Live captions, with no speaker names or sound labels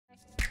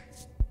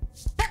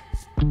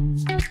Hi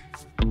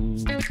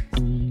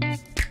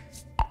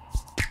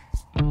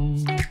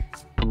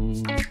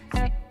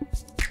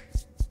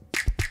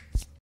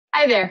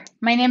there,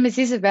 my name is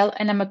Isabel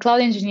and I'm a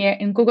cloud engineer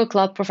in Google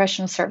Cloud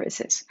Professional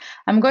Services.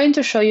 I'm going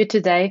to show you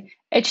today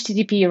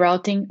HTTP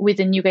routing with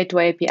the new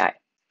Gateway API.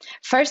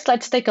 First,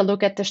 let's take a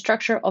look at the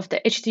structure of the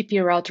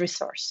HTTPRoute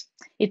resource.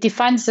 It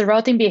defines the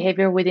routing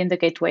behavior within the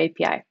Gateway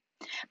API.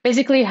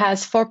 Basically, it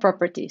has 4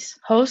 properties: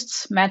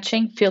 hosts,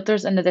 matching,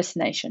 filters, and the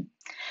destination.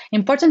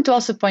 Important to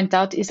also point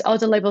out is how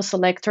the label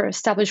selector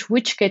establishes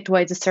which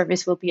gateway the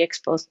service will be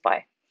exposed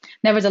by.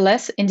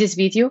 Nevertheless, in this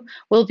video,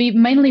 we'll be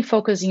mainly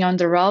focusing on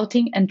the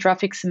routing and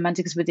traffic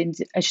semantics within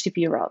the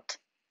HTTP route.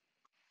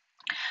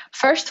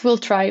 First, we'll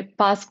try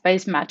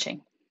path-based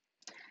matching.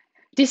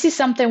 This is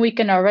something we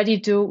can already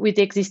do with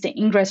the existing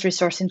ingress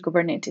resource in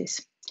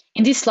Kubernetes.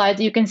 In this slide,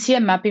 you can see a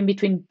mapping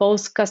between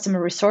both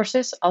customer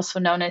resources, also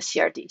known as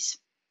CRDs.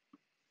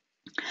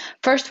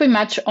 First, we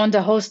match on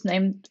the host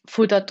name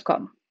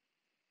foo.com.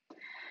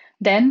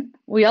 Then,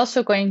 we're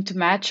also going to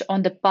match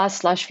on the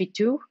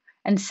path/v2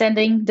 and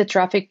sending the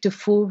traffic to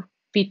foo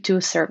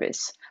v2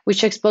 service,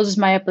 which exposes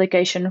my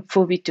application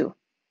foo v2.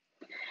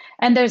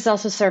 And there's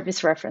also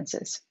service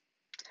references.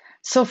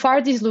 So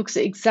far, this looks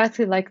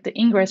exactly like the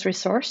ingress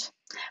resource,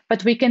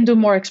 but we can do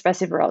more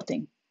expressive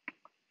routing.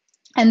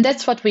 And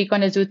that's what we're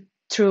going to do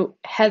through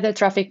header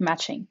traffic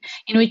matching,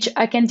 in which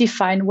I can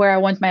define where I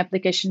want my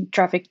application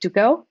traffic to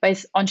go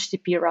based on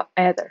HTTP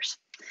headers.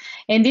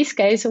 In this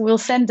case, we'll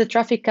send the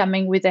traffic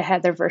coming with the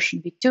header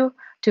version v2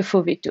 to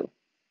foo v2.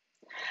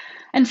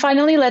 And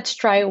finally, let's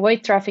try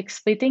weight traffic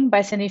splitting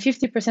by sending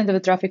 50% of the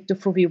traffic to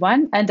foo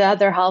v1 and the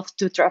other half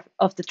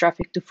of the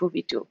traffic to foo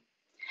v2.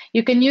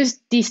 You can use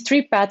these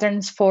 3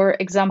 patterns, for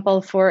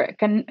example, for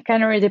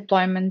canary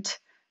deployment,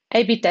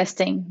 A/B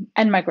testing,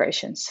 and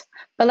migrations.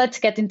 But let's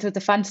get into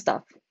the fun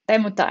stuff,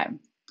 demo time.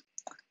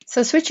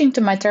 So switching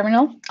to my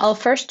terminal, I'll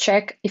first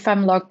check if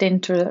I'm logged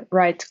into the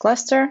right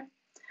cluster.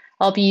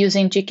 I'll be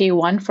using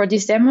GK1 for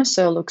this demo,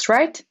 so it looks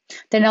right.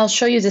 Then I'll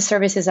show you the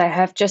services I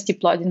have just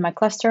deployed in my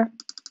cluster.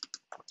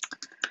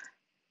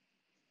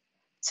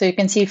 So you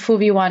can see foo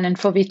v1 and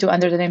foo v2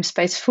 under the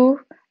namespace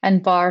foo,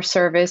 and bar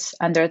service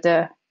under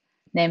the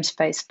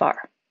namespace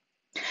bar.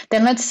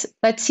 Then let's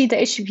see the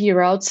HTTP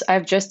routes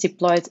I've just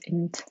deployed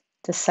in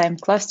the same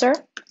cluster.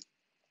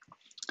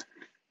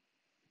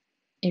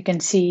 You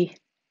can see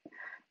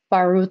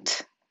bar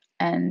route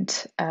and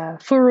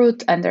foo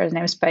route under the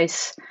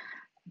namespace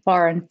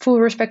bar and foo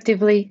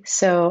respectively.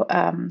 So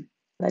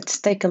let's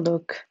take a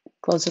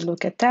closer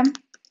look at them.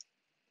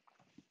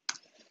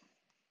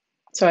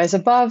 So as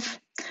above,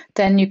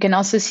 then you can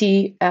also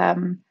see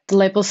the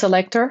label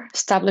selector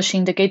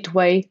establishing the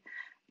gateway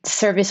the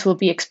service will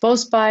be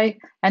exposed by,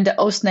 and the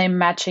host name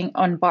matching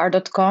on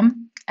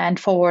bar.com and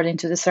forwarding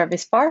to the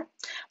service bar.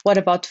 What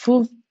about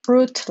foo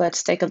route?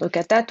 Let's take a look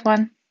at that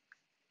one.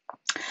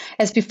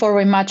 As before,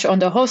 we match on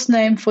the host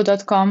name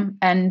foo.com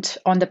and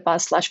on the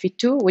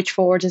path/v2, which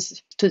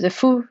forwards to the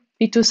foo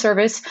v2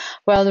 service,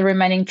 while the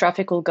remaining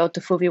traffic will go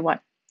to foo v1.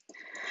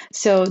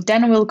 So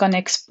then we're going to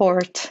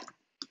export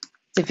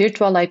the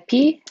virtual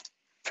IP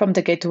from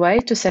the gateway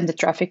to send the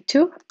traffic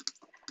to.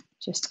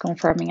 Just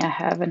confirming I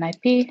have an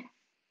IP.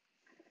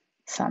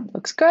 Sound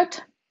looks good.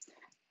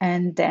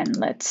 And then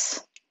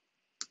let's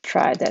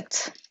try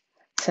that,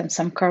 send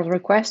some curl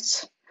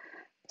requests.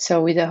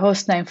 So with the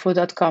host name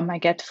foo.com, I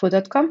get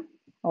foo.com,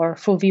 or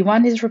foo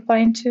v1 is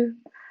replying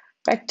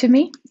back to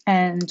me.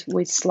 And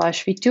with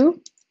 /v2,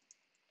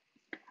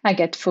 I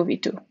get foo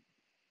v2.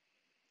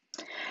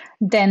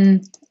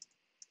 Then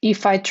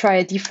if I try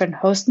a different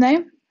host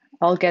name,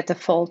 I'll get a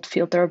fault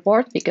filter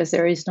abort because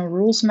there is no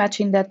rules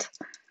matching that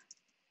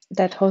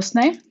host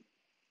name,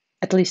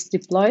 at least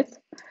deployed.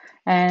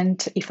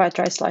 And if I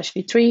try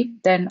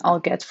 /v3, then I'll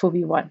get foo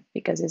v1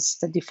 because it's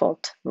the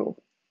default rule.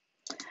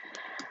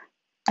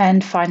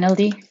 And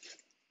finally,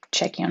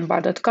 checking on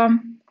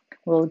bar.com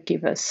will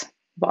give us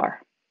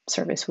bar.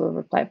 Service will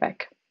reply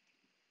back.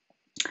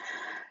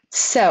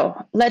 So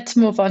let's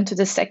move on to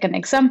the second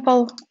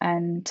example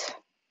and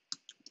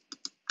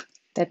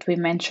that we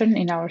mentioned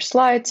in our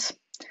slides.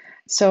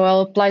 So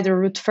I'll apply the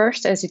route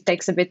first, as it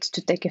takes a bit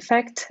to take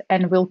effect,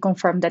 and we'll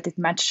confirm that it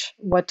matches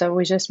what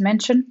we just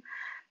mentioned.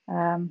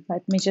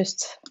 Let me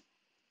just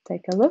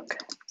take a look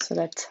so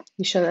that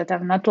we show that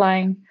I'm not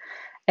lying.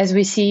 As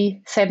we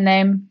see, same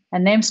name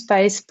and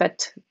namespace,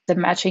 but the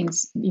matching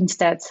is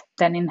instead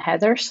then in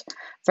headers,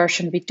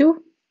 version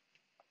v2.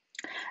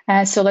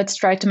 So let's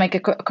try to make a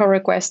call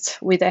request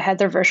with a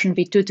header version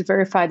v2 to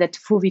verify that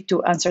foo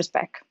v2 answers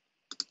back.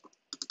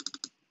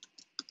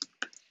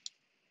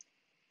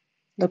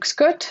 Looks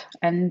good.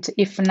 And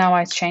if now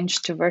I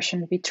change to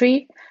version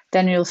v3,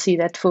 then you'll see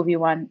that foo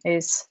v1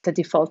 is the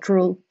default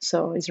rule,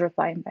 so is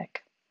replying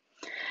back.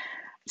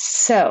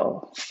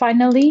 So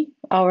finally,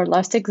 our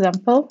last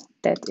example,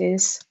 that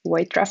is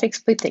weight traffic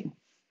splitting.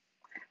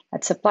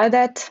 Let's apply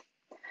that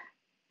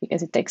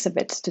because it takes a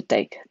bit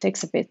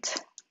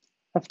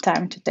of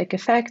time to take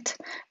effect,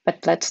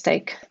 but let's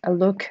take a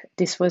look.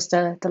 This was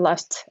the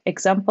last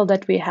example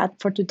that we had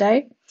for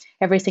today.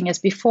 Everything as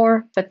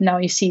before, but now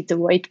you see the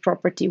weight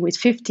property with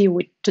 50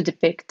 to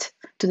depict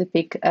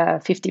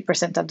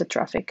 50% of the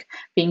traffic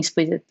being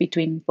split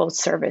between both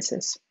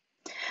services.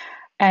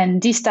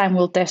 And this time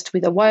we'll test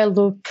with a while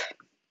loop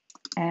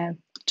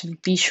to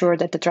be sure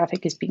that the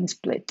traffic is being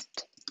split.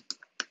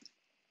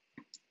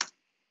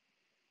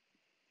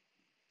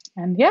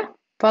 And yeah,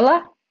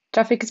 voila,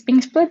 traffic is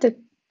being splitted.